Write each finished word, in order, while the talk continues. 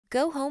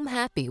Go home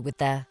happy with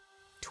the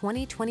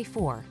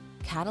 2024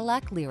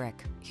 Cadillac LYRIQ.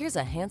 Here's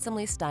a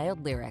handsomely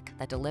styled LYRIQ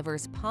that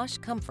delivers posh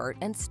comfort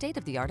and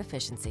state-of-the-art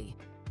efficiency.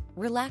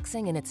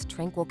 Relaxing in its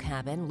tranquil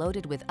cabin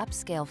loaded with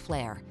upscale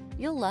flair,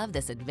 you'll love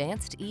this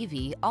advanced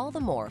EV all the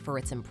more for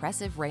its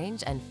impressive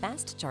range and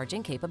fast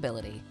charging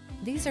capability.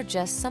 These are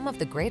just some of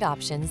the great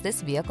options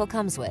this vehicle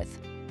comes with: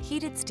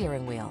 heated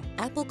steering wheel,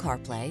 Apple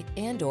CarPlay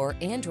and/or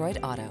Android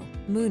Auto,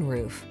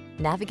 moonroof,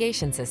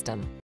 navigation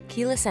system,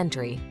 keyless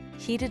entry,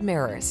 heated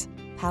mirrors,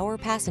 power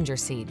passenger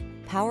seat,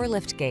 power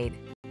liftgate,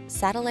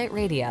 satellite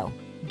radio,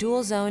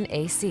 dual zone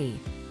AC.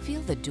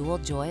 Feel the dual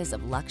joys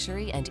of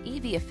luxury and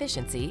EV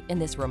efficiency in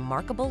this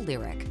remarkable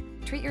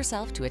LYRIQ. Treat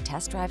yourself to a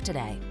test drive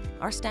today.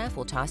 Our staff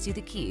will toss you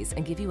the keys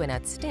and give you an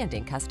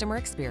outstanding customer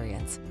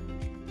experience.